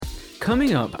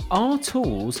Coming up, are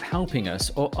tools helping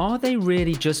us, or are they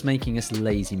really just making us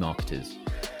lazy marketers?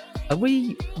 Are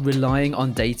we relying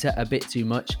on data a bit too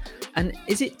much? And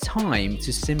is it time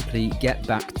to simply get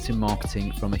back to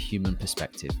marketing from a human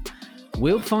perspective?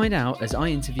 We'll find out as I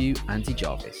interview Andy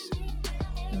Jarvis.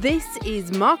 This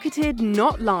is Marketed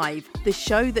Not Live, the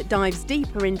show that dives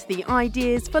deeper into the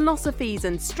ideas, philosophies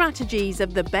and strategies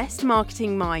of the best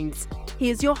marketing minds.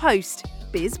 Here's your host,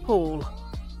 Biz Paul.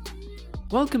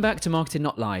 Welcome back to Marketed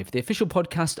Not Live, the official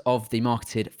podcast of the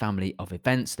Marketed family of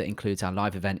events that includes our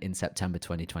live event in September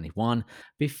 2021.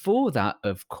 Before that,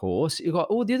 of course, you've got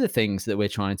all the other things that we're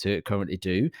trying to currently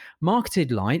do.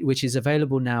 Marketed Lite, which is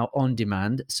available now on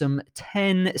demand, some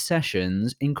 10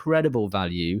 sessions, incredible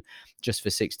value, just for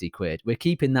 60 quid. We're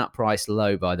keeping that price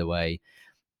low, by the way,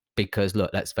 because look,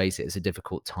 let's face it, it's a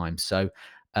difficult time. So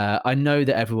I know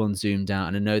that everyone's zoomed out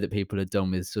and I know that people are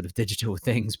done with sort of digital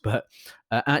things, but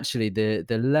actually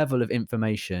the level of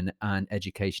information and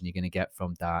education you're going to get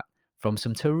from that, from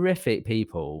some terrific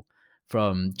people,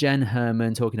 from Jen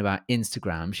Herman talking about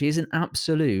Instagram. She is an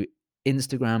absolute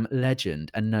Instagram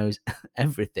legend and knows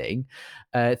everything,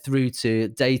 through to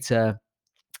data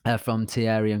from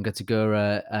Thierry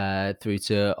Ungatagura, through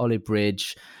to Ollie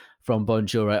Bridge from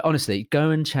Bonjoro. Honestly, go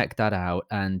and check that out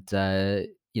and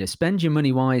spend your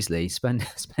money wisely, spend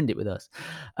it with us.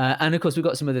 And of course, we've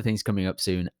got some other things coming up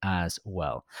soon as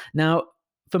well. Now,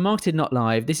 for Marketed Not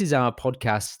Live, this is our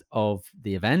podcast of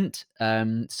the event.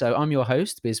 So I'm your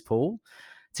host, Biz Paul.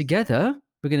 Together,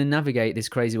 we're going to navigate this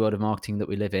crazy world of marketing that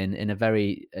we live in a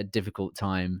very difficult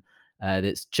time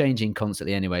that's changing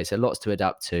constantly anyway. So lots to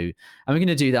adapt to. And we're going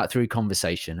to do that through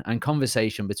conversation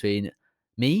between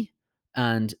me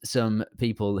and some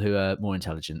people who are more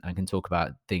intelligent and can talk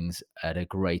about things at a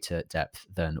greater depth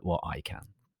than what I can.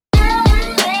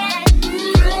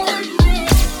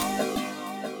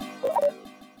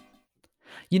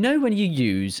 You know, when you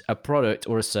use a product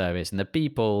or a service and the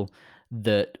people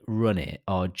that run it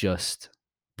are just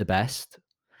the best?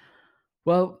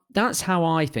 Well, that's how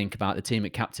I think about the team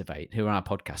at Captivate, who are our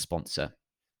podcast sponsor.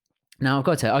 Now, I've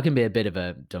got to tell you, I can be a bit of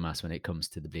a dumbass when it comes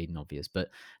to the bleeding obvious, but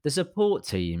the support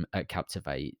team at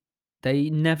Captivate,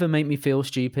 they never make me feel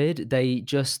stupid. They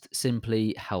just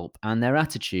simply help. And their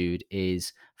attitude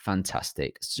is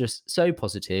fantastic. It's just so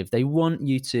positive. They want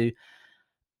you to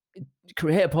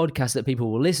create a podcast that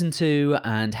people will listen to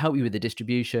and help you with the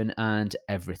distribution and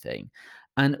everything.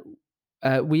 And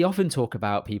we often talk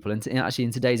about people, and actually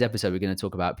in today's episode, we're going to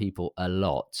talk about people a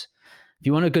lot. If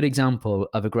you want a good example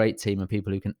of a great team of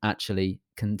people who can actually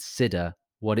consider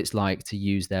what it's like to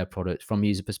use their product from a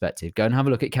user perspective, go and have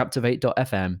a look at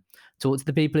captivate.fm, talk to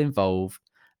the people involved,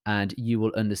 and you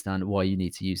will understand why you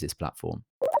need to use this platform.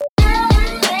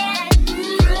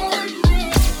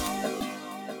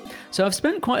 So I've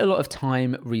spent quite a lot of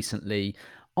time recently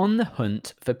on the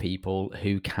hunt for people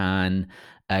who can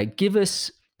give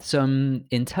us some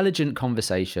intelligent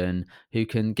conversation, who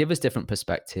can give us different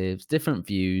perspectives, different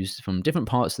views from different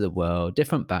parts of the world,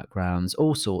 different backgrounds,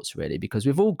 all sorts really, because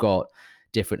we've all got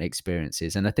different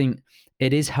experiences. And I think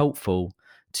it is helpful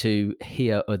to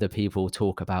hear other people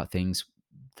talk about things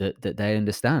that they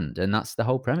understand. And that's the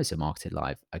whole premise of Marketed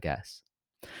Live, I guess.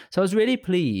 So I was really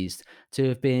pleased to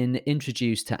have been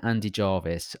introduced to Andy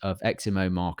Jarvis of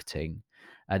Eximo Marketing.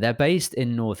 They're based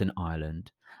in Northern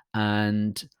Ireland,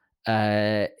 and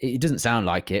it doesn't sound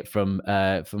like it from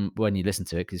when you listen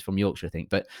to it, because it's from Yorkshire, I think.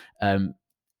 But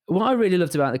what I really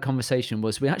loved about the conversation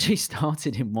was we actually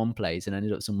started in one place and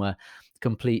ended up somewhere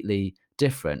completely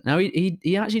different. Now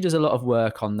he actually does a lot of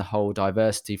work on the whole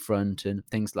diversity front and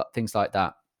things like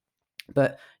that.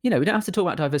 But we don't have to talk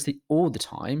about diversity all the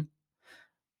time.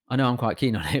 I know I'm quite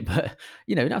keen on it, but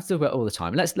we don't have to talk about it all the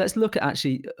time. Let's look at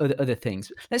actually other things.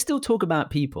 Let's still talk about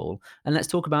people, and let's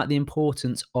talk about the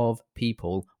importance of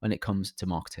people when it comes to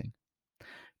marketing.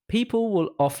 People will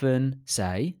often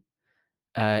say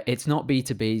it's not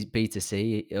B2B,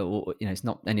 B2C, or it's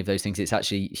not any of those things. It's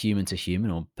actually human to human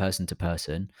or person to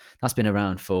person. That's been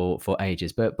around for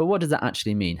ages. But what does that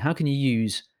actually mean? How can you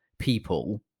use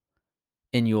people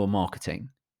in your marketing?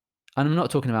 And I'm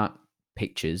not talking about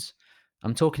pictures.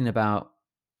 I'm talking about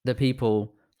the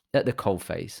people at the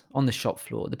coalface, on the shop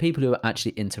floor, the people who are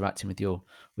actually interacting with your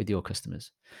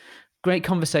customers. Great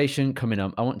conversation coming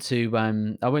up. I won't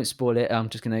spoil it. I'm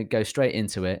just going to go straight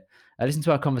into it. Listen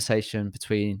to our conversation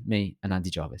between me and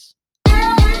Andy Jarvis.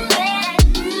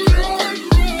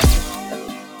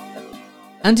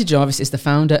 Andy Jarvis is the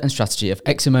founder and strategy of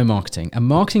Eximo Marketing, a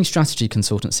marketing strategy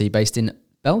consultancy based in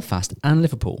Belfast and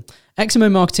Liverpool.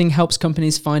 Eximo Marketing helps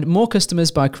companies find more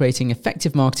customers by creating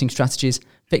effective marketing strategies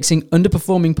fixing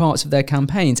underperforming parts of their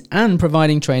campaigns, and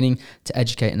providing training to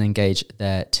educate and engage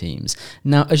their teams.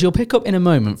 Now, as you'll pick up in a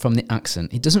moment from the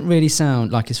accent, he doesn't really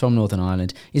sound like he's from Northern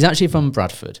Ireland. He's actually from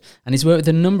Bradford, and he's worked with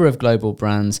a number of global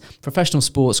brands, professional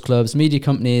sports clubs, media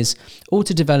companies, all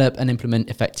to develop and implement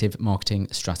effective marketing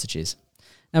strategies.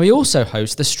 Now, he also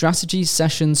hosts the Strategy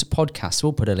Sessions podcast.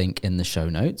 We'll put a link in the show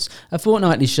notes. A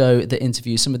fortnightly show that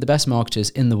interviews some of the best marketers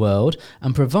in the world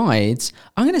and provides,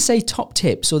 I'm going to say top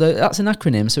tips, although that's an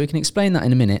acronym, so we can explain that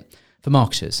in a minute, for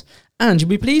marketers. And you'll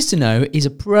be pleased to know he's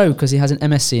a pro because he has an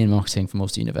MSc in marketing from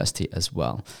Ulster University as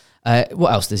well.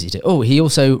 What else does he do? Oh, he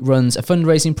also runs a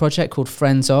fundraising project called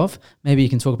Friends Of. Maybe you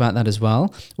can talk about that as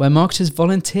well, where marketers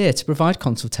volunteer to provide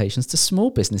consultations to small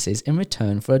businesses in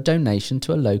return for a donation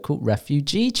to a local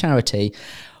refugee charity.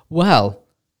 Well,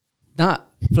 that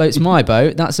floats my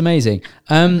boat. That's amazing.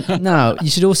 Now,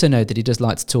 you should also know that he does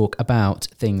like to talk about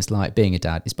things like being a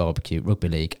dad, his barbecue, rugby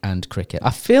league, and cricket. I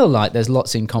feel like there's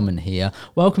lots in common here.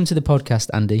 Welcome to the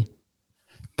podcast, Andy.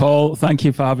 Paul, thank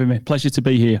you for having me. Pleasure to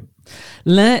be here.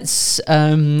 Let's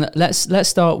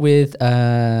start with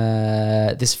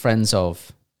this Friends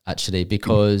Of, actually,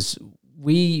 because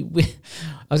we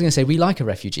I was going to say we like a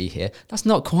refugee here. That's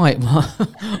not quite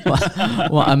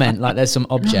what I meant. Like, there's some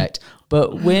object,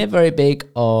 but we're very big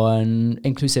on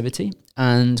inclusivity,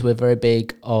 and we're very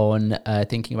big on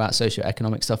thinking about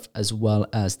socioeconomic stuff as well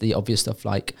as the obvious stuff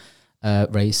like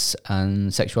race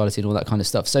and sexuality and all that kind of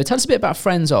stuff. So tell us a bit about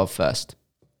Friends Of first.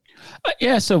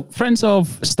 Yeah, so Friends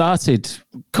Of started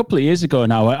a couple of years ago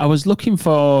now. I was looking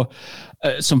for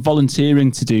some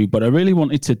volunteering to do, but I really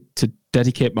wanted to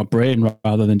dedicate my brain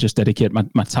rather than just dedicate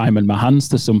my time and my hands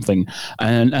to something.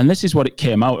 And this is what it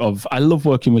came out of. I love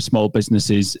working with small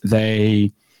businesses.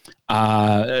 They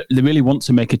really want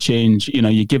to make a change. You know,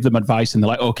 you give them advice and they're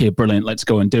like, okay, brilliant, let's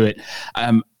go and do it.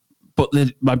 But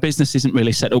my business isn't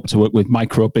really set up to work with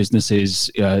micro businesses,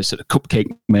 sort of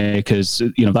cupcake makers,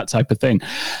 that type of thing.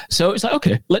 So it's like,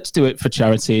 okay, let's do it for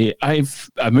charity. I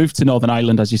moved to Northern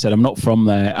Ireland, as you said. I'm not from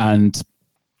there, and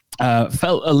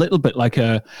felt a little bit like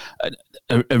a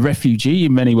refugee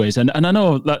in many ways. And I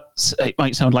know that it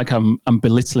might sound like I'm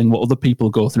belittling what other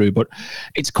people go through, but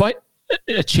it's quite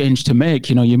a change to make.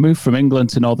 You move from England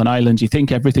to Northern Ireland, you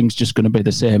think everything's just going to be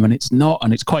the same, and it's not,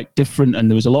 and it's quite different.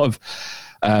 And there was a lot of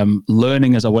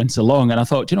learning as I went along, and I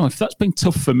thought, if that's been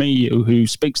tough for me, who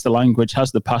speaks the language,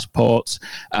 has the passports,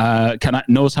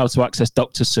 knows how to access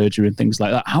doctor's surgery and things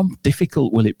like that, how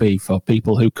difficult will it be for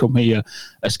people who come here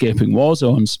escaping war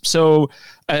zones? So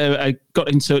I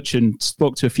got in touch and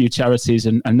spoke to a few charities,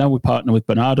 and now we partner with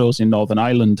Barnardo's in Northern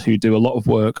Ireland, who do a lot of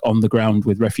work on the ground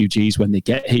with refugees when they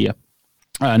get here.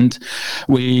 And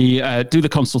we do the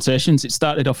consultations. It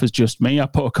started off as just me. I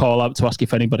put a call out to ask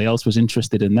if anybody else was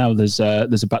interested, and now there's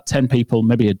about 10 people,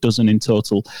 maybe a dozen in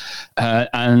total.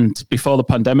 And before the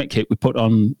pandemic hit, we put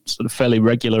on sort of fairly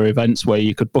regular events where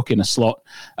you could book in a slot,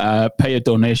 pay a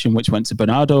donation, which went to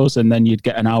Barnardo's, and then you'd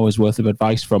get an hour's worth of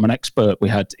advice from an expert. We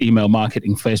had email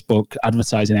marketing, Facebook,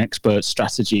 advertising experts,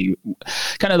 strategy,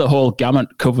 kind of the whole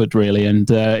gamut covered, really.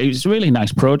 And it was a really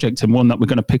nice project, and one that we're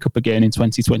going to pick up again in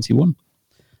 2021.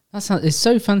 It's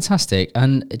so fantastic.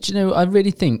 And I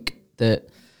really think that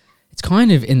it's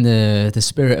kind of in the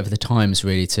spirit of the times,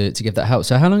 really, to give that help.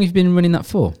 So how long have you been running that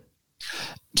for?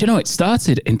 It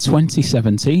started in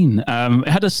 2017. It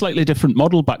had a slightly different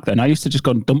model back then. I used to just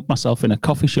go and dump myself in a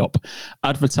coffee shop,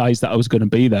 advertise that I was going to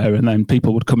be there, and then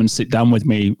people would come and sit down with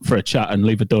me for a chat and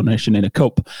leave a donation in a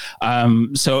cup.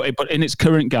 But in its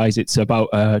current guise, it's about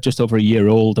just over a year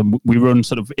old, and we run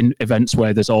sort of events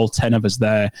where there's all 10 of us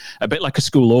there, a bit like a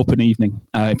school open evening.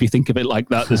 If you think of it like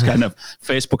that, there's kind of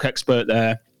Facebook expert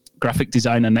there, graphic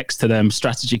designer next to them,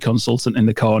 strategy consultant in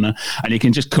the corner, and you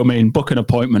can just come in, book an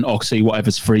appointment, or see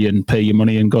whatever's free and pay your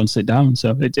money and go and sit down.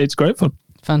 So it's great fun.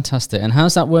 Fantastic. And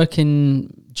how's that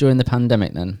working during the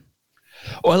pandemic then?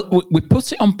 Well, we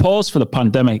put it on pause for the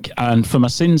pandemic, and for my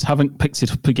sins, haven't picked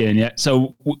it up again yet.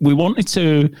 So we wanted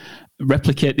to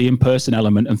replicate the in-person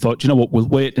element and thought, we'll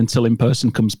wait until in-person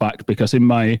comes back, because in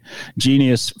my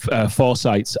genius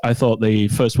foresight, I thought the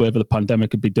first wave of the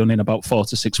pandemic would be done in about 4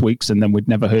 to 6 weeks, and then we'd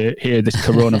never hear this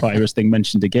coronavirus thing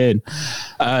mentioned again.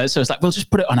 So it's like, we'll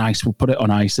just put it on ice. We'll put it on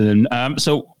ice. And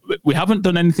so we haven't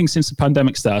done anything since the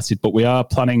pandemic started, but we are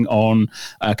planning on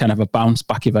kind of a bounce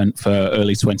back event for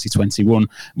early 2021.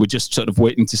 We're just sort of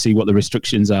waiting to see what the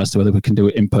restrictions are as to whether we can do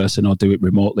it in person or do it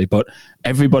remotely. But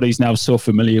everybody's now so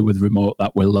familiar with remote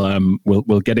that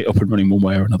we'll get it up and running one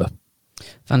way or another.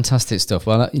 Fantastic stuff.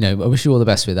 Well, I wish you all the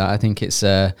best with that. I think it's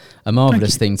a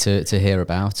marvelous thing to hear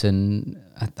about, and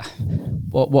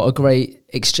what a great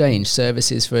exchange,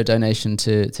 services for a donation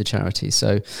to charity. So,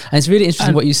 and it's really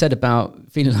interesting what you said about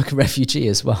feeling like a refugee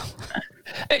as well.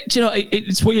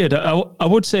 It's weird. I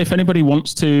would say if anybody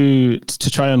wants to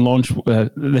try and launch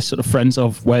this sort of Friends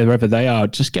of wherever they are,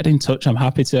 just get in touch. I'm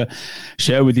happy to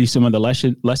share with you some of the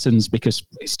lessons, because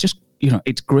it's just,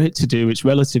 it's great to do. It's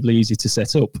relatively easy to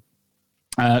set up.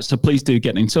 So please do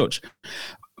get in touch.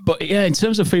 But yeah, in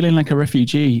terms of feeling like a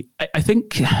refugee, I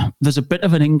think there's a bit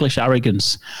of an English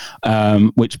arrogance,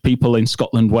 which people in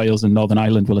Scotland, Wales and Northern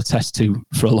Ireland will attest to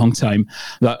for a long time,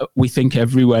 that we think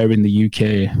everywhere in the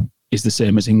UK is the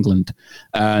same as England,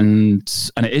 and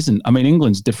it isn't. I mean,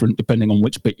 England's different depending on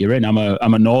which bit you're in. I'm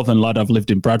a northern lad. I've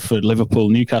lived in Bradford, Liverpool,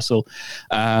 Newcastle,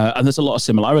 and there's a lot of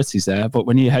similarities there. But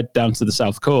when you head down to the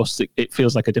south coast, it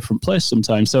feels like a different place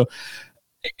sometimes. So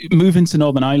moving to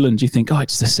Northern Ireland, you think, oh,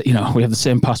 it's this. We have the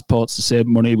same passports, the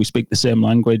same money, we speak the same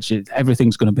language.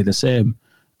 Everything's going to be the same,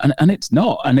 and it's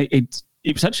not. And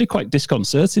it was actually quite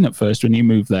disconcerting at first when you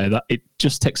move there. That it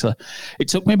just it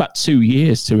took me about 2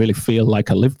 years to really feel like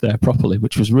I lived there properly,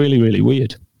 which was really, really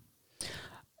weird.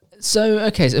 So,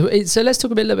 okay, so let's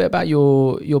talk a little bit about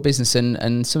your business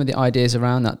and some of the ideas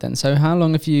around that then. So how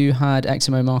long have you had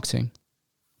XMO Marketing?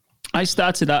 I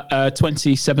started at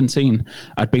 2017.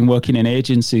 I'd been working in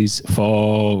agencies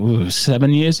for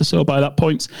 7 years or so by that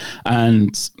point,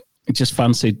 and just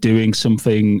fancied doing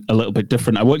something a little bit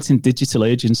different. I worked in digital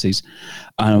agencies.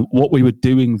 What we were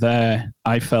doing there,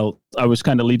 I felt I was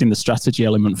kind of leading the strategy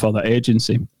element for that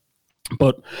agency,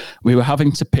 but we were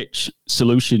having to pitch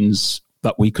solutions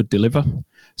that we could deliver.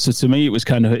 So to me,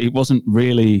 it wasn't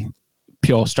really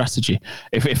pure strategy.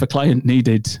 If a client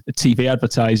needed TV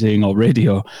advertising or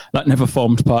radio, that never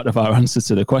formed part of our answer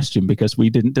to the question, because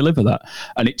we didn't deliver that.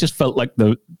 And it just felt like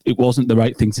it wasn't the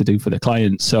right thing to do for the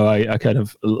client. So I kind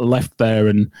of left there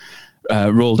and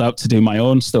rolled out to do my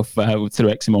own stuff through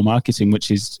XMO Marketing,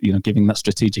 which is giving that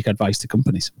strategic advice to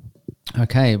companies.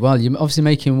 Okay, well, you're obviously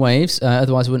making waves.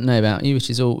 Otherwise, I wouldn't know about you,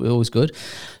 which is always good.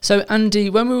 So,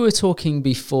 Andy, when we were talking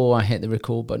before I hit the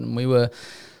record button, we were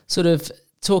sort of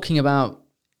talking about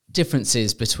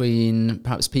differences between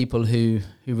perhaps people who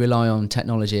rely on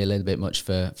technology a little bit much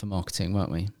for marketing,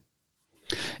 weren't we?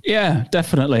 Yeah,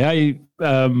 definitely.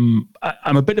 I'm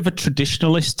a bit of a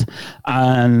traditionalist,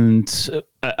 and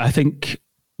I think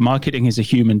marketing is a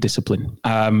human discipline.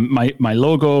 My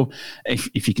logo,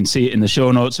 if you can see it in the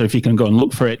show notes, or if you can go and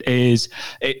look for it,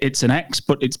 it's an X,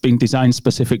 but it's been designed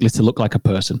specifically to look like a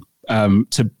person,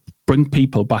 to bring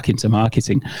people back into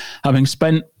marketing. Having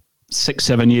spent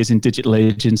 6-7 years in digital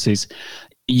agencies,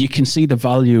 you can see the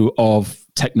value of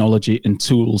technology and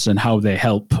tools and how they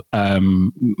help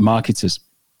marketers,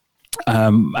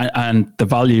 and the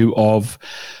value of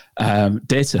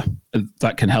data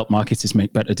that can help marketers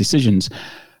make better decisions.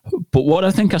 But what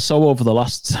I think I saw over the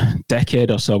last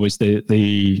decade or so is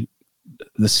the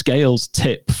scales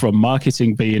tip from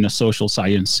marketing being a social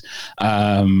science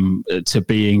to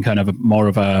being kind of more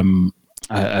of a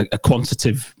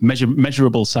quantitative,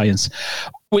 measurable science,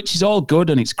 which is all good,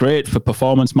 and it's great for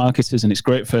performance marketers, and it's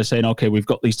great for saying, okay, we've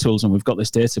got these tools and we've got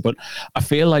this data. But I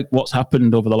feel like what's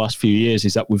happened over the last few years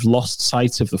is that we've lost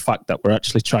sight of the fact that we're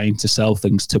actually trying to sell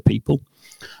things to people.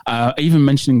 Even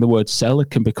mentioning the word sell, it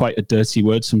can be quite a dirty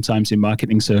word sometimes in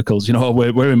marketing circles.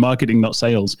 We're in marketing, not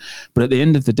sales. But at the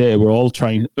end of the day, we're all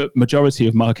majority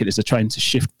of marketers are trying to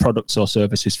shift products or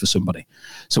services for somebody.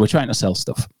 So we're trying to sell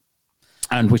stuff.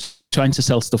 And we're trying to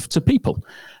sell stuff to people.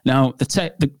 Now, the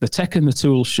tech and the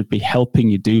tools should be helping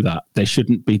you do that. They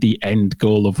shouldn't be the end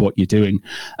goal of what you're doing.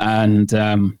 And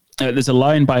there's a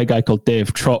line by a guy called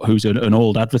Dave Trott, who's an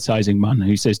old advertising man,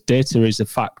 who says, data is a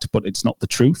fact, but it's not the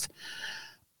truth.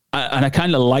 And I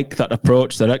kind of like that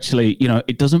approach, that actually,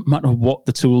 it doesn't matter what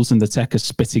the tools and the tech are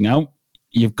spitting out.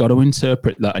 You've got to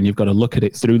interpret that, and you've got to look at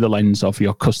it through the lens of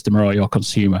your customer or your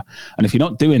consumer. And if you're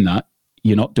not doing that,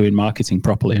 you're not doing marketing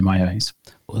properly in my eyes.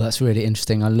 Well, that's really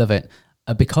interesting. I love it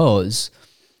because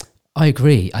I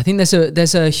agree. I think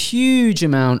there's a huge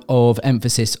amount of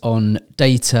emphasis on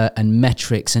data and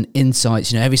metrics and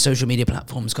insights. Every social media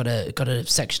platform's got a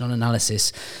section on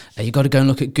analysis. You've got to go and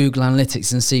look at Google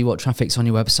Analytics and see what traffic's on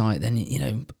your website.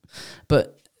 Then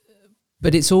but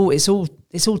it's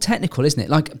all technical, isn't it?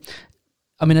 Like,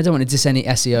 I mean, I don't want to diss any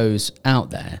SEOs out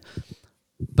there,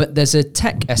 but there's a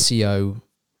tech SEO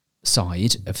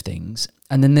side of things,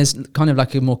 and then there's kind of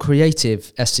like a more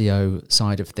creative SEO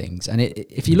side of things. And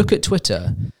if you look at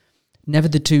Twitter, never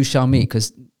the two shall meet,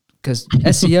 because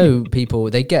SEO people,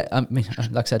 they get, I mean,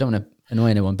 like I said, I don't want to annoy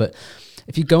anyone, but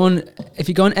if you go on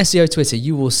SEO Twitter,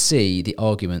 you will see the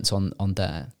arguments on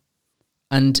there.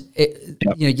 And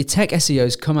your tech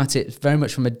SEOs come at it very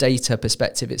much from a data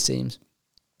perspective, it seems.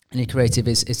 And your creative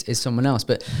is someone else.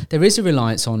 But there is a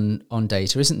reliance on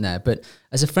data, isn't there? But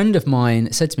as a friend of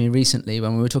mine said to me recently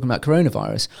when we were talking about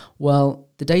coronavirus, well,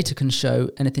 the data can show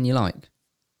anything you like.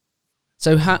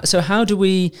 So how do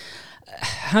we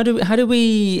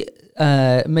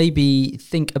maybe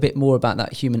think a bit more about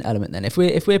that human element then? If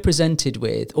we're presented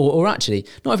with, or actually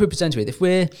not if we're presented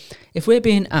with, if we're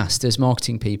being asked as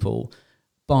marketing people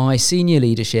by senior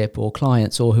leadership or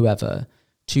clients or whoever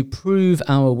to prove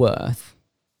our worth,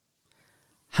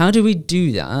 how do we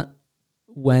do that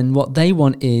when what they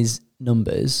want is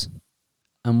numbers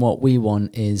and what we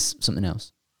want is something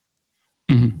else?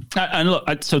 Mm-hmm. And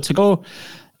look, so to go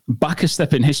back a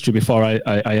step in history before I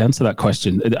answer that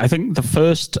question, I think the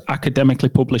first academically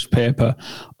published paper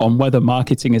on whether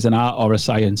marketing is an art or a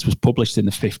science was published in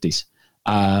the 50s.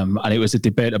 And it was a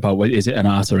debate about is it an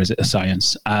art or is it a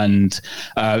science? And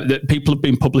people have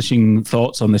been publishing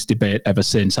thoughts on this debate ever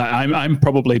since. I'm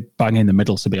probably bang in the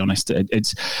middle, to be honest.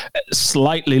 It's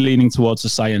slightly leaning towards the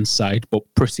science side, but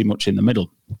pretty much in the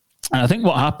middle. And I think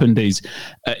what happened is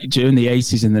during the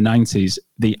 80s and the 90s,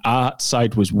 the art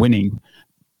side was winning,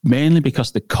 mainly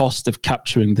because the cost of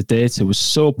capturing the data was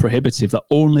so prohibitive that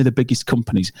only the biggest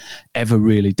companies ever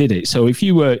really did it. So if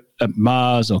you were at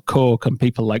Mars or Coke and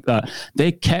people like that,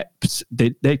 they kept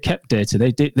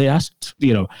data. They asked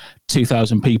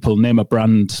 2,000 people, name a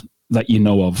brand that you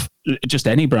know of, just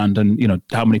any brand, and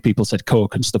how many people said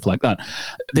Coke and stuff like that.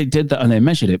 They did that and they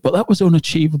measured it, but that was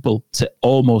unachievable to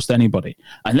almost anybody.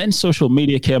 And then social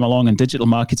media came along and digital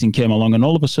marketing came along, and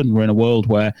all of a sudden we're in a world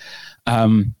where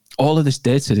all of this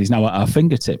data is now at our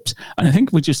fingertips. And I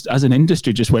think we just, as an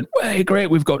industry, just went, hey, great,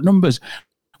 we've got numbers.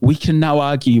 We can now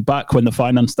argue back when the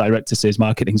finance director says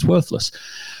marketing's worthless.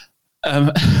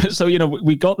 So,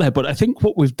 we got there. But I think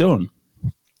what we've done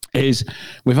is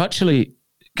we've actually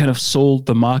kind of sold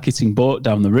the marketing boat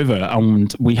down the river,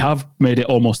 and we have made it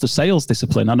almost a sales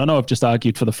discipline. And I know I've just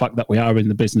argued for the fact that we are in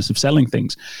the business of selling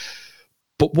things.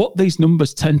 But what these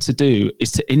numbers tend to do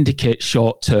is to indicate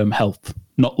short-term health,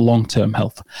 not long-term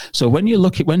health. So when you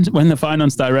look at when the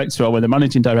finance director or when the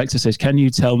managing director says, can you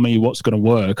tell me what's going to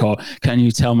work, or can you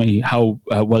tell me how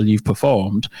well you've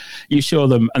performed, you show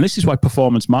them, and this is why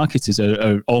performance marketers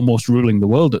are almost ruling the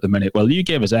world at the minute. Well, you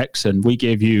gave us X and we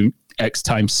gave you X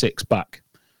times 6 back.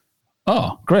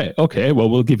 Oh, great. Okay, well,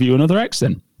 we'll give you another X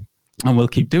then. And we'll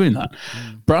keep doing that.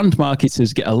 Brand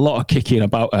marketers get a lot of kicking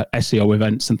about SEO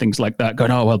events and things like that, going,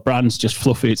 oh, well, brand's just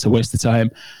fluffy, it's a waste of time.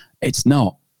 It's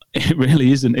not. It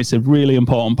really isn't. It's a really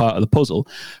important part of the puzzle.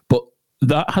 But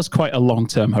that has quite a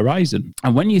long-term horizon.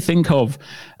 And when you think of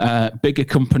bigger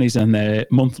companies and their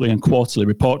monthly and quarterly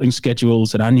reporting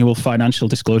schedules and annual financial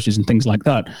disclosures and things like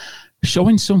that,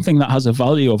 showing something that has a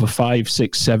value over 5,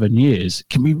 6, 7 years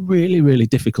can be really, really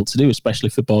difficult to do, especially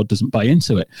if the board doesn't buy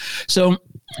into it. So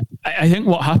I think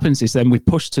what happens is then we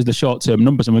push to the short-term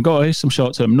numbers and we go, here's some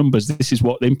short-term numbers. This is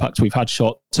what the impact we've had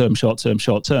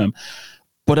short-term.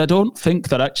 But I don't think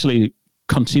that actually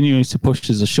continuing to push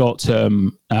as a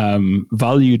short-term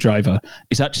value driver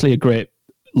is actually a great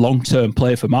long-term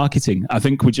play for marketing. I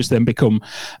think we just then become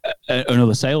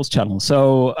another sales channel.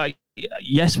 So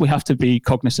yes, we have to be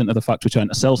cognizant of the fact we're trying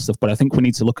to sell stuff, but I think we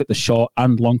need to look at the short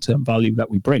and long-term value that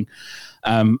we bring,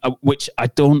 which I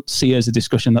don't see as a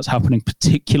discussion that's happening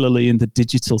particularly in the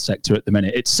digital sector at the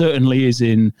minute. It certainly is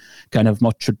in kind of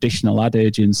more traditional ad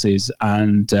agencies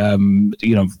and,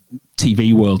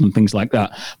 TV world and things like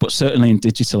that. But certainly in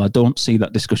digital, I don't see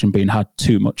that discussion being had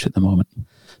too much at the moment.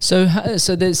 So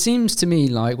there seems to me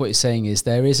like what you're saying is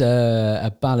there is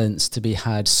a balance to be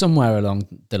had somewhere along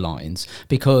the lines,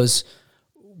 because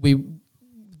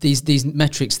these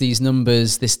metrics, these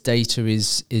numbers, this data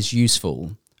is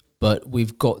useful, but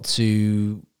we've got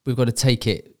to take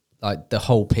it like the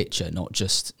whole picture, not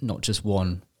just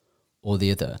one or the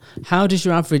other. How does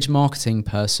your average marketing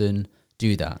person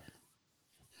do that?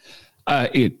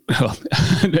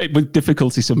 With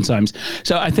difficulty sometimes.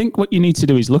 So I think what you need to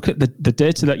do is look at the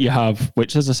data that you have,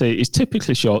 which, as I say, is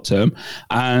typically short term,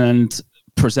 and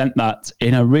present that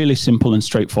in a really simple and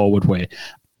straightforward way,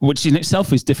 which in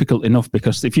itself is difficult enough,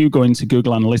 because if you go into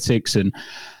Google Analytics and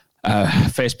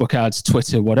Facebook ads,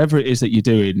 Twitter, whatever it is that you're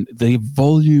doing, the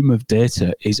volume of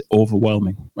data is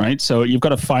overwhelming, right? So you've got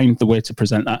to find the way to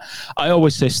present that. I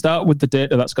always say start with the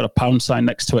data that's got a pound sign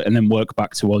next to it, and then work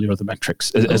back to all your other metrics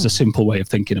as a simple way of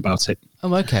thinking about it.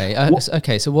 Oh, okay.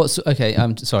 Okay. So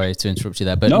I'm sorry to interrupt you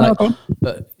there, but no, go on.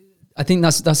 But I think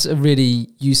that's a really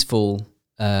useful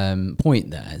point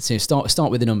there. So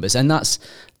start with the numbers, and that's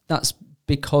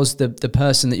because the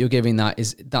person that you're giving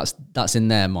that's in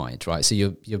their mind, right? So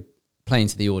you're playing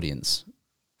to the audience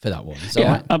for that one.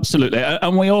 Yeah, right? Absolutely.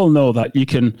 And we all know that you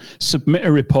can submit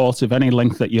a report of any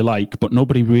length that you like, but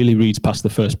nobody really reads past the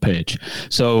first page.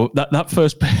 So that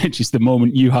first page is the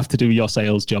moment you have to do your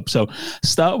sales job. So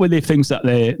start with the things that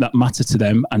matter to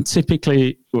them. And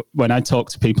typically when I talk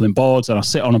to people in boards, and I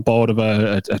sit on a board of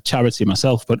a charity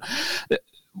myself, but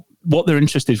what they're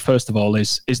interested, first of all,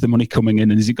 is the money coming in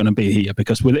and is it going to be here?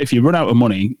 Because if you run out of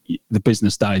money, the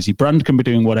business dies. Your brand can be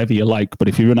doing whatever you like, but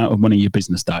if you run out of money, your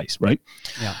business dies, right?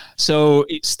 Yeah. So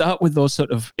start with those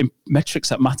sort of metrics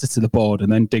that matter to the board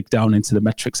and then dig down into the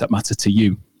metrics that matter to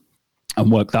you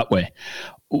and work that way.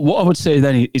 What I would say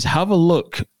then is have a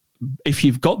look. If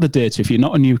you've got the data, if you're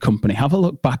not a new company, have a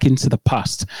look back into the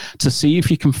past to see if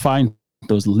you can find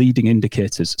those leading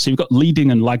indicators. So you've got leading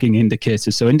and lagging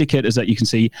indicators. So indicators that you can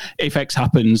see, if X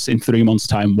happens in 3 months'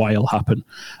 time, Y will happen.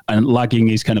 And lagging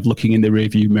is kind of looking in the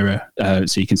rearview mirror,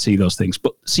 so you can see those things.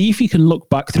 But see if you can look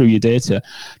back through your data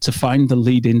to find the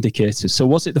lead indicators. So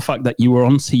was it the fact that you were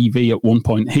on TV at one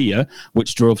point here,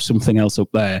 which drove something else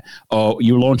up there? Or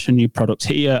you launch a new product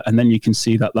here, and then you can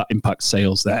see that impacts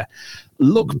sales there.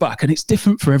 Look back, and it's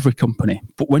different for every company.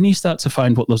 But when you start to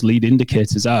find what those lead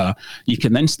indicators are, you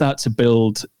can then start to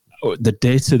build the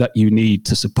data that you need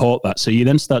to support that. So you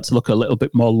then start to look a little bit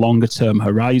more longer term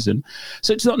horizon.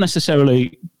 So it's not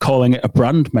necessarily calling it a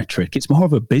brand metric. It's more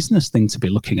of a business thing to be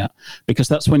looking at, because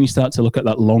that's when you start to look at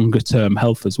that longer term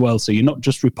health as well. So you're not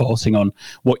just reporting on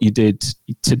what you did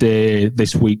today,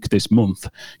 this week, this month.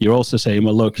 You're also saying,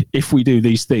 well, look, if we do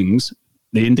these things,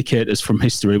 the indicators from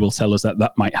history will tell us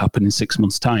that might happen in 6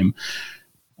 months' time.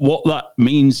 What that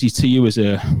means to you as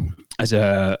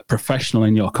a professional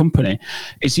in your company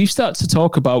is you start to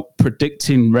talk about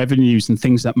predicting revenues and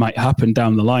things that might happen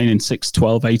down the line in 6,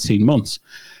 12, 18 months.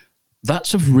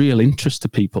 That's of real interest to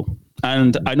people.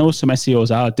 And I know some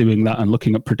SEOs are doing that and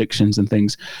looking at predictions and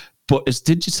things. But as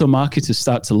digital marketers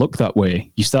start to look that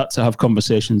way, you start to have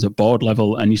conversations at board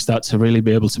level and you start to really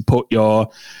be able to put your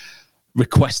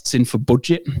requests in for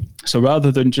budget. So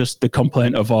rather than just the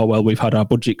complaint of, oh, well, we've had our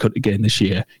budget cut again this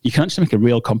year, you can actually make a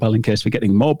real compelling case for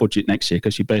getting more budget next year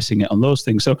because you're basing it on those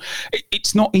things. So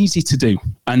it's not easy to do.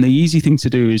 And the easy thing to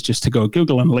do is just to go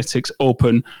Google Analytics,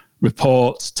 open,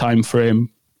 report, time frame,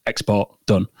 export,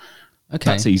 done.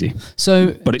 Okay. That's easy.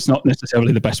 So, but it's not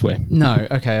necessarily the best way. No.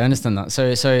 Okay. I understand that. So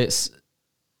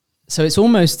it's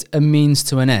almost a means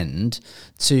to an end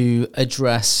to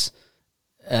address,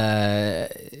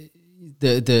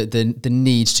 the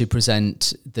need to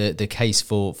present the case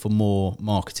for more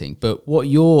marketing. But what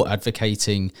you're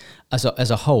advocating as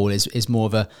a whole is more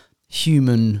of a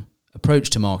human approach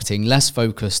to marketing, less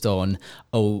focused on,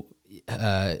 I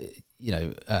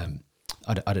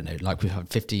don't know, like we've had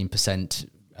 15%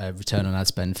 return on ad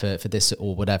spend for this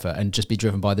or whatever, and just be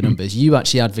driven by the numbers. You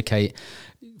actually advocate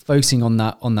focusing on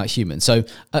that human. So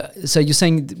you're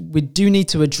saying we do need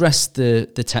to address the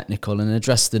technical and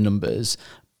address the numbers,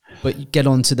 but get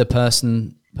on to the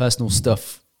personal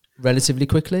stuff relatively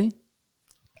quickly?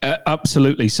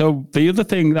 Absolutely. So the other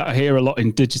thing that I hear a lot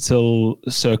in digital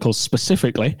circles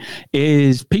specifically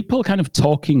is people kind of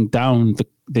talking down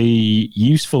the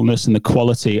usefulness and the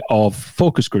quality of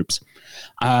focus groups.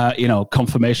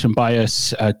 Confirmation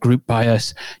bias, group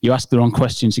bias. You ask the wrong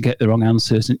questions, you get the wrong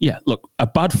answers. And yeah, look, a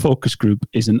bad focus group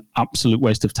is an absolute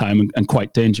waste of time and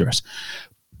quite dangerous.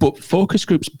 But focus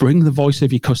groups bring the voice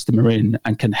of your customer in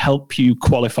and can help you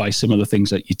qualify some of the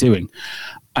things that you're doing.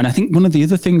 And I think one of the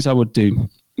other things I would do,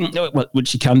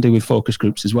 which you can do with focus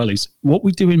groups as well, is what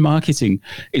we do in marketing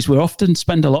is we often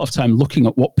spend a lot of time looking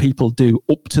at what people do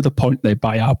up to the point they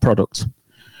buy our product.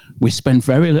 We spend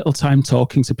very little time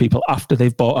talking to people after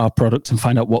they've bought our product and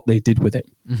find out what they did with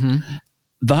it. Mm-hmm.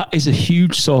 That is a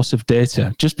huge source of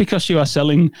data. Just because you are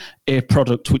selling a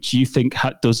product which you think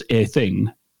does a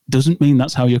thing doesn't mean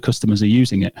that's how your customers are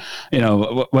using it.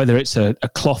 Whether it's a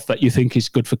cloth that you think is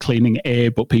good for cleaning A,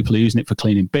 but people are using it for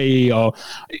cleaning B, or,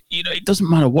 it doesn't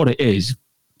matter what it is.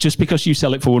 Just because you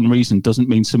sell it for one reason doesn't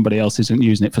mean somebody else isn't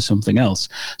using it for something else.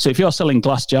 So if you're selling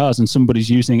glass jars and somebody's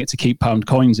using it to keep pound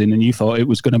coins in and you thought it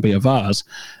was going to be a vase,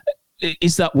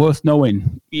 is that worth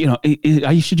knowing?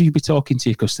 Should you be talking to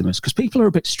your customers? Because people are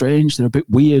a bit strange. They're a bit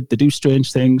weird. They do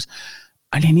strange things.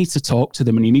 And you need to talk to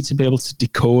them and you need to be able to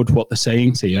decode what they're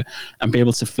saying to you and be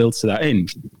able to filter that in.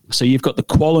 So you've got the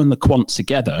qual and the quant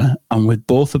together. And with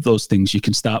both of those things, you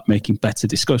can start making better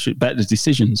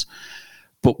decisions.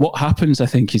 But what happens, I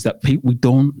think, is that we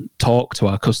don't talk to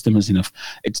our customers enough.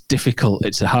 It's difficult.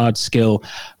 It's a hard skill.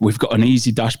 We've got an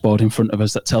easy dashboard in front of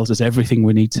us that tells us everything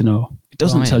we need to know. It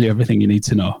doesn't tell you everything you need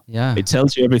to know. Yeah. It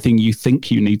tells you everything you think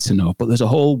you need to know, but there's a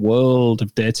whole world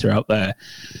of data out there.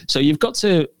 So you've got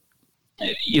to,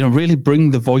 really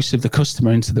bring the voice of the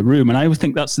customer into the room. And I would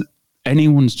think that's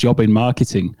anyone's job in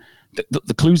marketing.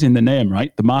 The clue's in the name,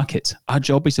 right? The market. Our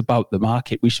job is about the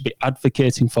market. We should be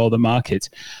advocating for the market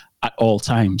at all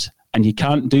times. And you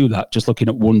can't do that just looking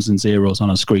at ones and zeros on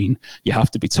a screen. You have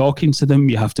to be talking to them.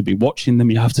 You have to be watching them.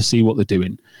 You have to see what they're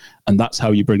doing. And that's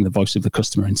how you bring the voice of the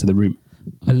customer into the room.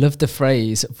 I love the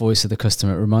phrase voice of the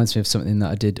customer. It reminds me of something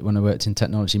that I did when I worked in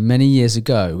technology many years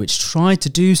ago, which tried to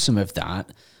do some of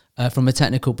that from a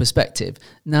technical perspective.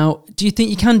 Now, do you think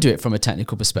you can do it from a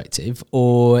technical perspective,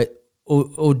 or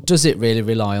does it really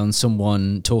rely on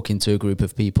someone talking to a group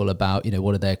of people about,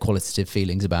 what are their qualitative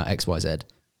feelings about X, Y, Z?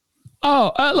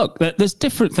 Oh, look, there's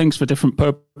different things for different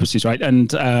purposes, right? And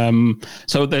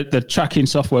so the tracking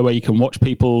software where you can watch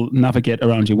people navigate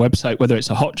around your website, whether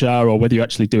it's a Hotjar or whether you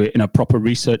actually do it in a proper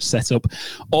research setup,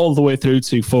 all the way through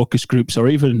to focus groups or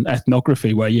even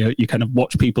ethnography where you kind of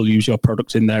watch people use your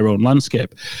product in their own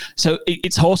landscape. So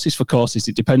it's horses for courses.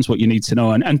 It depends what you need to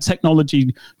know. And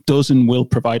technology does and will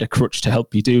provide a crutch to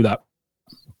help you do that,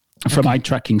 from eye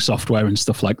tracking software and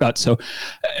stuff like that. So,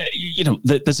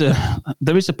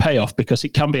 there is a payoff because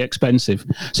it can be expensive.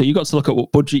 So you've got to look at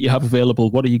what budget you have available.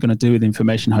 What are you going to do with the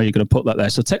information? How are you going to put that there?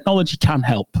 So technology can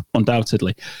help,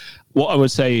 undoubtedly. What I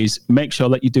would say is make sure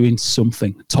that you're doing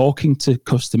something. Talking to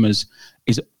customers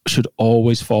should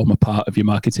always form a part of your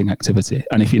marketing activity.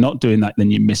 And if you're not doing that,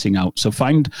 then you're missing out. So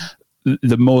find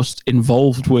the most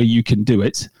involved way you can do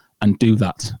it and do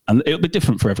that. And it'll be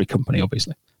different for every company,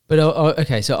 obviously. But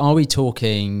okay, so are we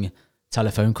talking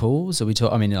telephone calls? Are we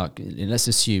let's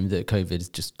assume that COVID is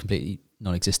just completely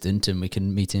non-existent and we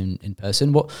can meet in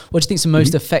person. What do you think is the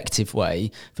most effective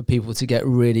way for people to get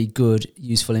really good,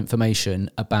 useful information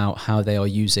about how they are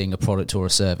using a product or a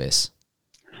service?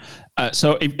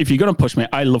 So if you're going to push me,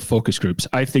 I love focus groups.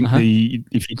 I think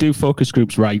if you do focus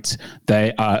groups right,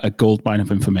 they are a goldmine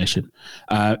of information.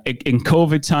 In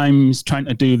COVID times, trying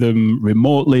to do them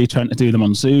remotely, trying to do them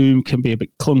on Zoom can be a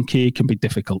bit clunky, can be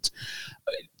difficult.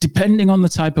 Depending on the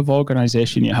type of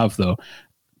organization you have, though,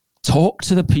 talk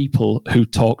to the people who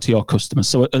talk to your customers.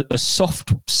 So a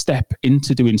soft step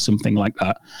into doing something like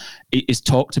that is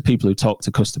talk to people who talk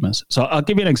to customers. So I'll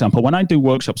give you an example. When I do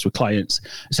workshops with clients,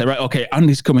 I say, right, okay,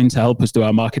 Andy's coming to help us do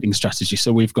our marketing strategy.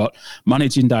 So we've got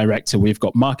managing director, we've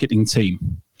got marketing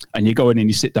team. And you go in and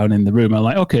you sit down in the room. I'm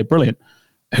like, okay, brilliant.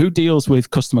 Who deals with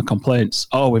customer complaints?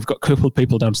 Oh, we've got a couple of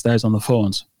people downstairs on the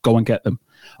phones. Go and get them.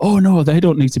 Oh, no, they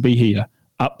don't need to be here.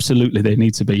 Absolutely, they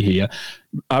need to be here.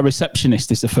 Our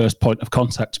receptionist is the first point of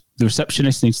contact. The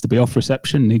receptionist needs to be off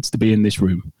reception, needs to be in this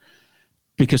room.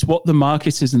 Because what the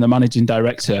marketers and the managing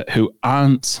director who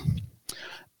aren't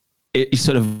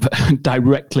sort of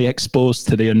directly exposed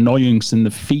to the annoyance and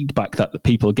the feedback that the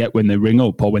people get when they ring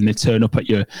up or when they turn up at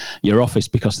your office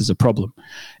because there's a problem.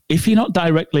 If you're not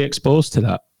directly exposed to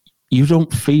that, you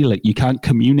don't feel it. You can't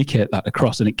communicate that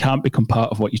across, and it can't become part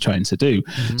of what you're trying to do.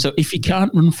 Mm-hmm. So if you can't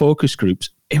run focus groups,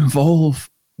 involve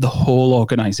the whole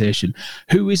organization.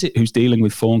 Who is it who's dealing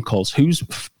with phone calls? Who's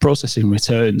processing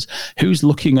returns? Who's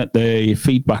looking at the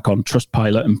feedback on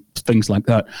Trustpilot and things like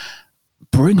that?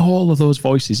 Bring all of those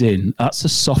voices in. That's a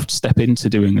soft step into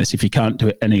doing this if you can't do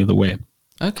it any other way.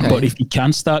 Okay. But if you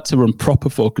can start to run proper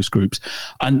focus groups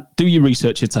and do your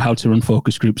research into how to run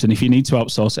focus groups, and if you need to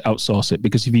outsource it,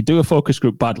 because if you do a focus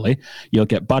group badly, you'll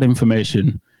get bad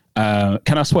information.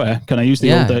 Can I swear? Can I use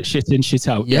the old shit in, shit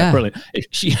out? Yeah, brilliant.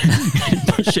 If you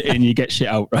put shit in, you get shit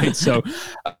out, right? So,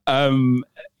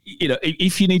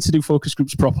 if you need to do focus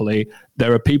groups properly,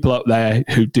 there are people out there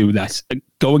who do that.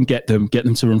 Go and get them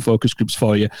to run focus groups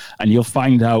for you, and you'll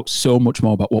find out so much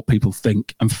more about what people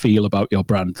think and feel about your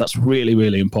brand. That's really,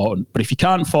 really important. But if you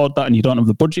can't afford that and you don't have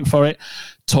the budget for it,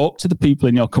 talk to the people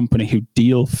in your company who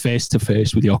deal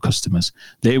face-to-face with your customers.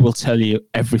 They will tell you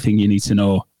everything you need to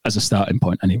know as a starting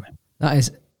point anyway. That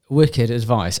is wicked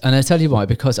advice. And I'll tell you why,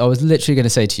 because I was literally going to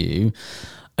say to you,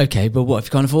 okay, but what if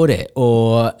you can't afford it?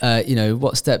 Or,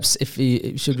 what steps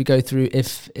should we go through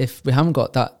if we haven't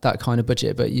got that kind of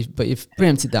budget, but you've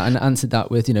preempted that and answered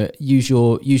that with, use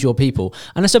your people.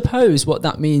 And I suppose what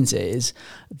that means is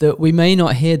that we may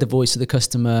not hear the voice of the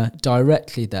customer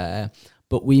directly there,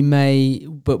 but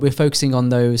we're focusing on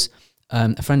those.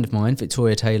 A friend of mine,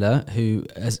 Victoria Taylor, who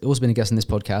has also been a guest on this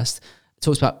podcast,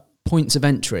 talks about points of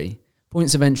entry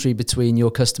between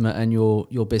your customer and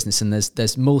your business, and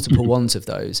there's multiple ones of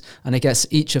those, and I guess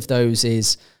each of those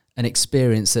is an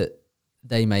experience that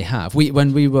they may have.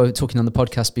 When we were talking on the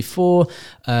podcast before,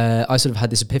 I sort of had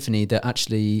this epiphany that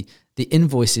actually the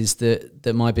invoices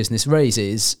that my business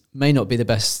raises may not be the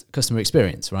best customer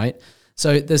experience, right?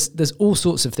 So there's all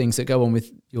sorts of things that go on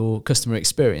with your customer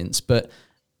experience, but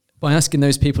by asking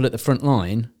those people at the front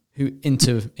line who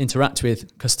interact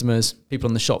with customers, people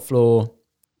on the shop floor,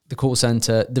 the call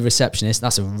center, the receptionist,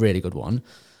 that's a really good one.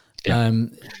 Yeah.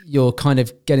 You're kind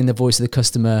of getting the voice of the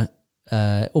customer,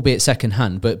 albeit second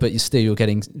hand, but you're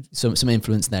getting some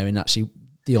influence there in actually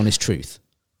the honest truth.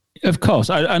 Of course.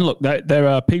 And look, there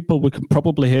are people, we can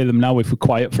probably hear them now if we're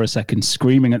quiet for a second,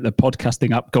 screaming at the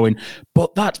podcasting app going,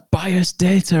 but that's biased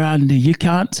data, Andy. You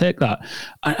can't take that.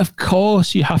 And of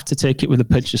course, you have to take it with a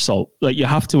pinch of salt. Like, you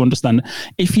have to understand,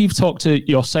 if you've talked to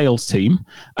your sales team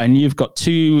and you've got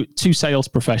two sales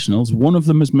professionals, one of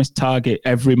them has missed target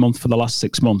every month for the last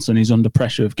 6 months and is under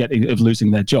pressure of losing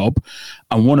their job,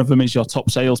 and one of them is your top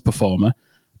sales performer,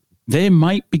 they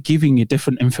might be giving you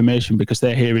different information because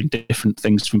they're hearing different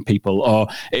things from people, or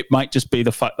it might just be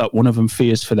the fact that one of them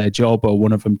fears for their job or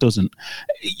one of them doesn't.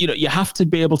 You know, you have to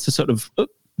be able to sort of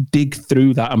dig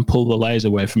through that and pull the layers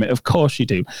away from it. Of course you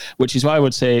do, which is why I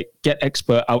would say get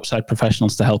expert outside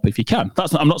professionals to help if you can.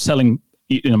 I'm not selling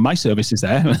my service is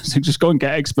there, so just go and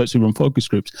get experts who run focus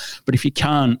groups. But if you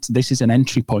can't, this is an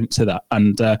entry point to that.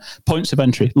 And points of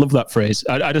entry, love that phrase.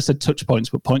 I just said touch points,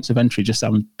 but points of entry just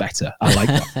sounds better. I like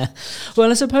that.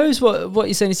 Well, I suppose what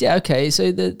you're saying is, yeah, okay,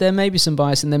 so there may be some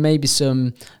bias and there may be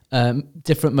some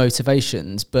different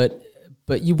motivations, but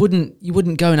you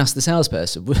wouldn't go and ask the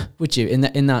salesperson, would you? In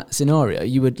that scenario,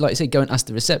 you would, like I say, go and ask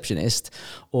the receptionist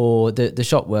or the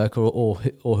shop worker or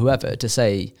whoever to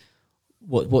say,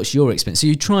 what's your experience? So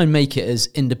you try and make it as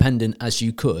independent as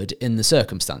you could in the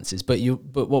circumstances, but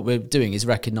what we're doing is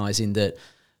recognizing that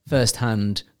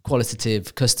first-hand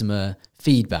qualitative customer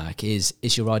feedback is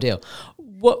your ideal.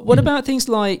 What about things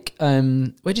like where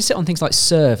do you sit on things like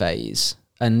surveys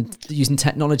and using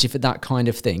technology for that kind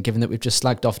of thing, given that we've just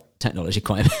slagged off technology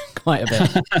quite a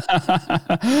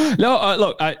bit? No,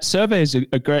 look, surveys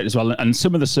are great as well. And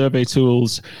some of the survey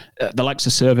tools, the likes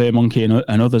of SurveyMonkey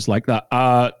and others like that,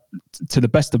 are, to the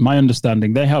best of my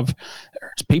understanding, they have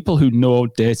people who know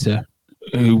data,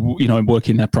 who work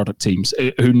in their product teams,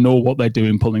 who know what they're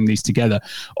doing pulling these together.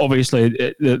 Obviously,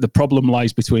 the problem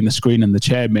lies between the screen and the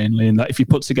chair mainly, in that if you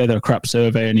put together a crap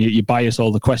survey and you bias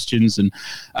all the questions, and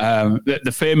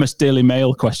the famous Daily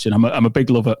Mail question, I'm a big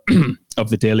lover of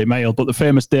the Daily Mail, but the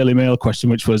famous Daily Mail question,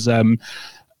 which was,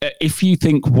 if you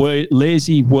think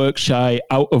lazy, work-shy,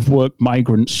 out-of-work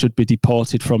migrants should be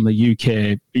deported from the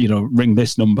UK, ring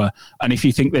this number. And if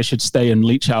you think they should stay and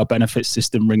leech our benefits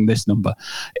system, ring this number.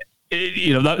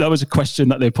 That was a question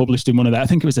that they published in one of I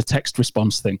think it was a text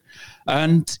response thing.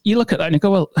 And you look at that and you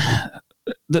go, well,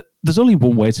 there's only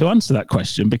one way to answer that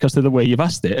question because of the way you've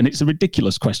asked it. And it's a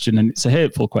ridiculous question and it's a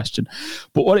hateful question.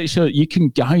 But what it shows, you can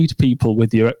guide people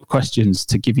with your questions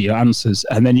to give you answers.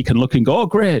 And then you can look and go, oh,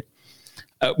 great.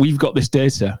 We've got this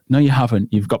data. No, you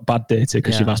haven't. You've got bad data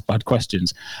because you've asked bad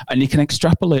questions. And you can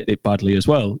extrapolate it badly as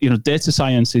well. Data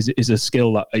science is a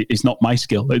skill that is not my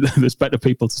skill. There's better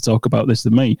people to talk about this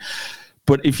than me.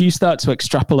 But if you start to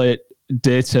extrapolate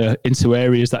data into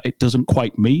areas that it doesn't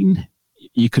quite mean,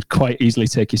 you could quite easily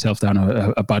take yourself down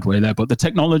a bad way there. But the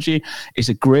technology is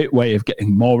a great way of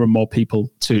getting more and more people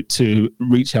to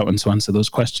reach out and to answer those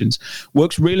questions.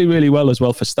 Works really, really well as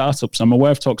well for startups. I'm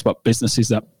aware of talks about businesses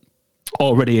that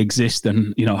already exist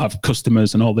and have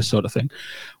customers and all this sort of thing.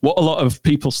 What a lot of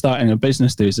people starting a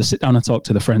business do is they sit down and talk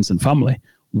to their friends and family.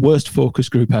 Worst focus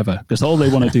group ever, because all they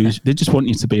want to do is they just want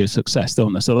you to be a success,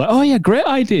 don't they? So they're like, oh yeah, great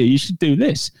idea, you should do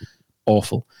this.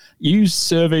 Awful. Use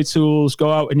survey tools, go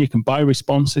out and you can buy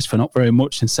responses for not very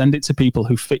much and send it to people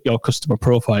who fit your customer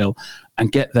profile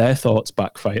and get their thoughts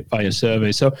back via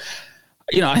survey. So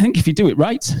I think if you do it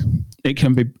right, it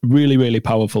can be really, really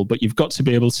powerful, but you've got to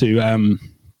be able to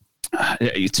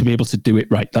do it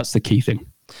right. That's the key thing.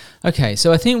 Okay,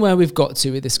 so I think where we've got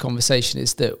to with this conversation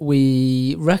is that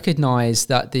we recognize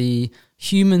that the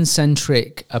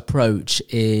human-centric approach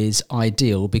is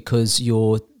ideal because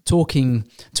you're talking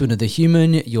to another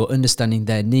human, you're understanding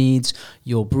their needs,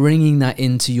 you're bringing that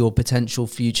into your potential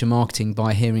future marketing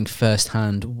by hearing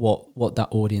firsthand what that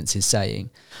audience is saying.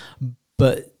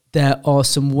 But there are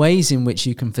some ways in which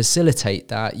you can facilitate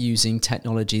that using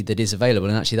technology that is available.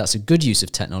 And actually, that's a good use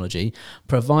of technology,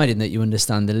 providing that you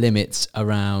understand the limits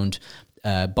around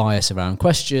bias around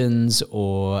questions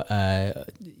or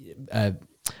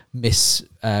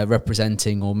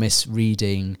misrepresenting or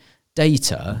misreading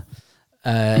data.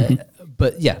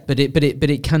 But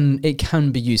it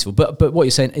can be useful. But what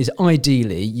you're saying is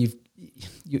ideally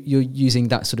you're using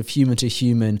that sort of human to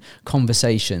human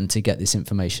conversation to get this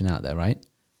information out there, right?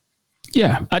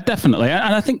 Yeah, definitely.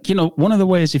 And I think, one of the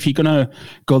ways, if you're going to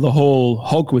go the whole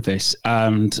hog with this,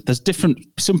 and there's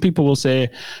some people will say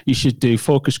you should do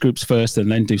focus groups first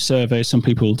and then do surveys. Some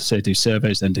people will say do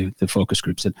surveys, then do the focus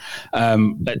groups.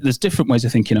 And there's different ways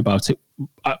of thinking about it.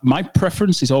 My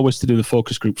preference is always to do the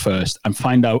focus group first and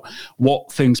find out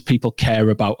what things people care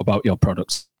about your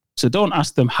products. So don't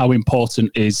ask them how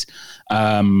important is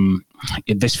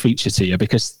this feature to you,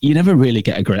 because you never really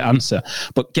get a great answer.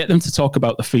 But get them to talk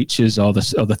about the features or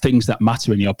the things that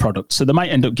matter in your product. So they might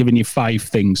end up giving you 5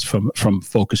 things from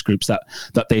focus groups that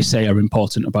they say are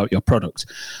important about your product.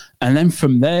 And then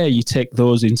from there, you take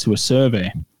those into a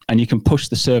survey. And you can push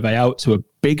the survey out to a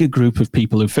bigger group of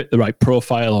people who fit the right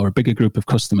profile, or a bigger group of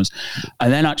customers,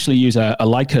 and then actually use a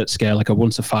Likert scale, like a 1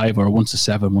 to 5 or a 1 to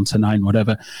 7, 1 to 9,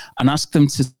 whatever, and ask them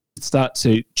to start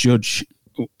to judge,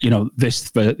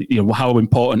 how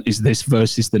important is this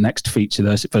versus the next feature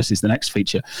versus the next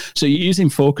feature. So you're using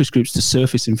focus groups to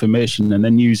surface information and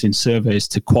then using surveys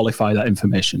to qualify that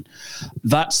information.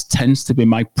 That tends to be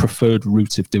my preferred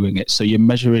route of doing it. So you're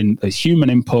measuring the human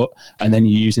input and then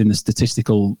you're using the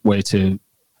statistical way to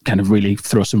kind of really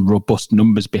throw some robust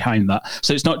numbers behind that.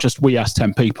 So it's not just we asked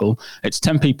 10 people, it's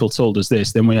 10 people told us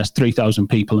this, then we asked 3,000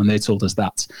 people and they told us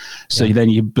that. So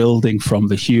then you're building from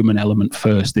the human element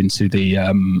first into the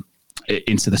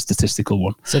statistical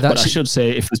one. But I should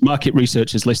say, if there's market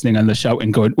researchers listening and they're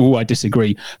shouting going, "Oh, I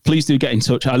disagree," please do get in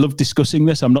touch. I love discussing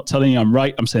this. I'm not telling you I'm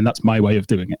right. I'm saying that's my way of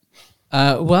doing it.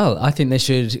 Well, I think they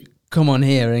should come on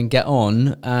here and get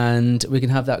on, and we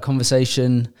can have that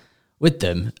conversation with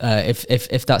them,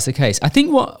 if that's the case. I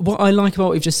think what I like about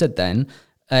what we've just said then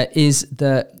is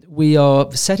that we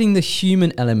are setting the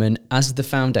human element as the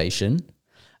foundation,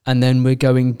 and then we're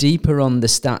going deeper on the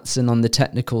stats and on the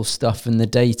technical stuff and the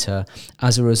data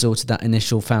as a result of that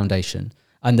initial foundation,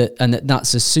 and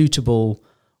that's a suitable,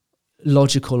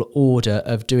 logical order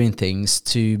of doing things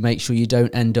to make sure you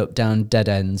don't end up down dead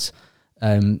ends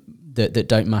that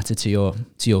don't matter to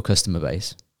your customer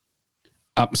base.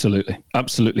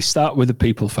 Absolutely. Start with the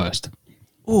people first.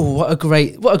 Oh, what a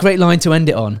great line to end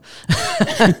it on.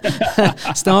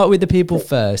 Start with the people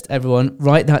first. Everyone,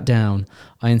 write that down.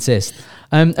 I insist.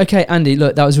 Okay, Andy,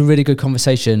 look, that was a really good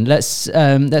conversation. Let's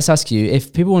ask you,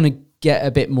 if people want to get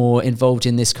a bit more involved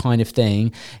in this kind of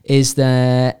thing, is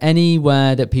there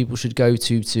anywhere that people should go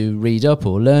to read up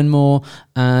or learn more?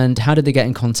 And how do they get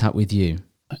in contact with you?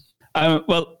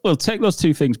 Well, we'll take those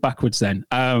 2 things backwards then.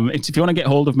 If you want to get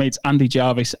hold of me, it's Andy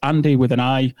Jarvis, Andy with an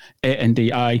I,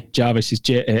 A-N-D-I, Jarvis is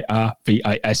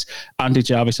J-A-R-V-I-S, Andy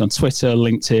Jarvis on Twitter,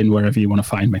 LinkedIn, wherever you want to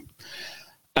find me.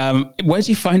 Where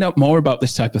do you find out more about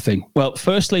this type of thing? Well,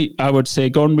 firstly, I would say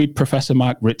go and read Professor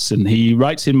Mark Ritson. He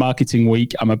writes in Marketing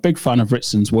Week. I'm a big fan of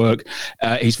Ritson's work.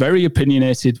 He's very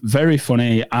opinionated, very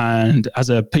funny, and has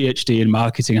a PhD in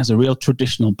marketing, has a real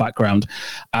traditional background.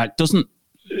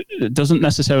 Doesn't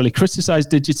necessarily criticize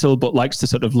digital, but likes to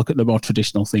sort of look at the more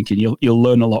traditional thinking. You'll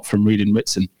learn a lot from reading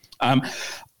Ritson.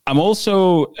 I'm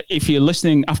also, if you're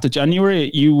listening after January,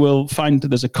 you will find that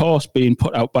there's a course being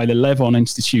put out by the Levon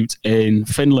Institute in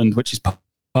Finland, which is part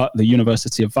of the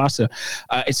University of Vaasa.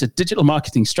 It's a digital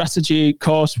marketing strategy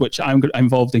course, which I'm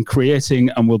involved in creating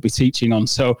and will be teaching on.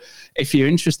 So if you're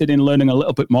interested in learning a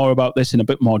little bit more about this in a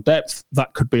bit more depth,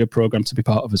 that could be a program to be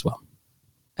part of as well.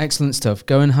 Excellent stuff.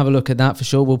 Go and have a look at that for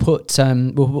sure. We'll put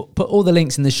all the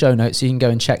links in the show notes so you can go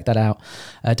and check that out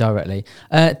directly.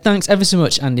 Thanks ever so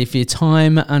much, Andy, for your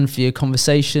time and for your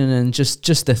conversation and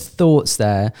just the thoughts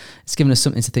there. It's given us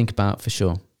something to think about for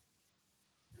sure.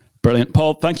 Brilliant.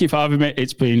 Paul, thank you for having me.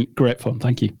 It's been great fun.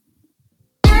 Thank you.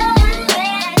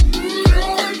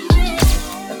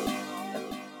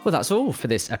 Well, that's all for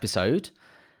this episode.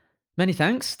 Many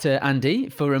thanks to Andy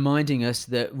for reminding us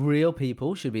that real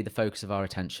people should be the focus of our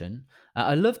attention.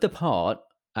 I love the part,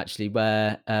 actually,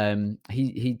 where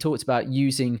he talked about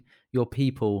using your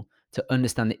people to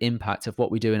understand the impact of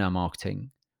what we do in our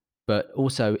marketing, but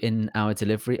also in our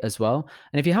delivery as well.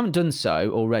 And if you haven't done so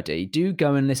already, do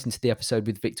go and listen to the episode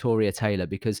with Victoria Taylor,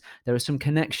 because there are some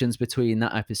connections between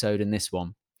that episode and this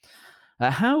one.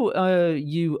 How are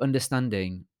you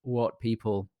understanding what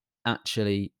people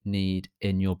actually need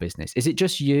in your business? Is it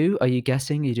just you? Are you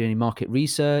guessing? Are you doing any market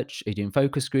research? Are you doing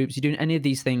focus groups? Are you doing any of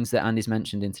these things that Andy's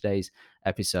mentioned in today's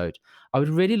episode? I would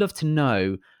really love to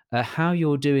know how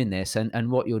you're doing this and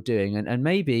what you're doing. And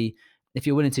maybe if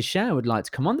you're willing to share, would like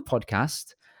to come on the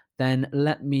podcast, then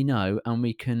let me know and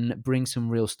we can bring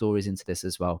some real stories into this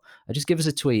as well. Just give us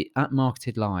a tweet at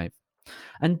Marketed Live.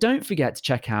 And don't forget to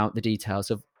check out the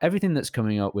details of everything that's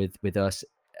coming up with us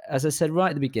as I said right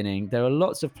at the beginning, there are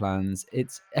lots of plans.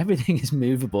 Everything is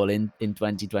movable in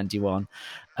 2021.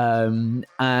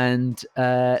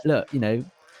 Look,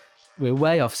 we're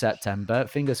way off September.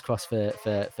 Fingers crossed for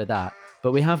that.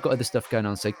 But we have got other stuff going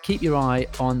on. So keep your eye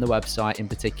on the website in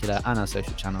particular and our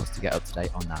social channels to get up to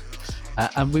date on that.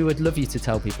 And we would love you to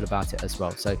tell people about it as well.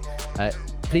 So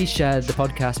please share the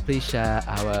podcast. Please share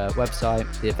our website,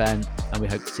 the event, and we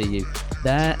hope to see you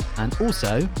there. And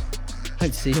also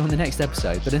hope to see you on the next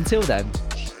episode. But until then,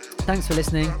 thanks for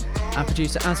listening. Our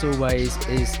producer, as always,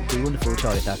 is the wonderful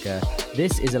Charlie Thacker.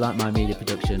 This is a Like Mind Media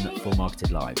production for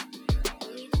Marketed Live.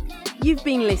 You've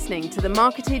been listening to the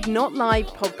Marketed Not Live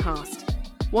podcast.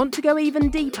 Want to go even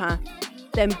deeper?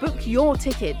 Then book your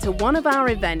ticket to one of our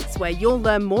events where you'll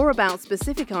learn more about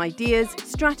specific ideas,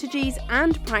 strategies,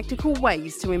 and practical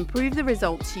ways to improve the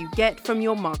results you get from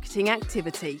your marketing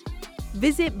activity.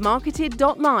 Visit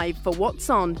marketed.live for what's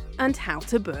on and how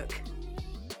to book.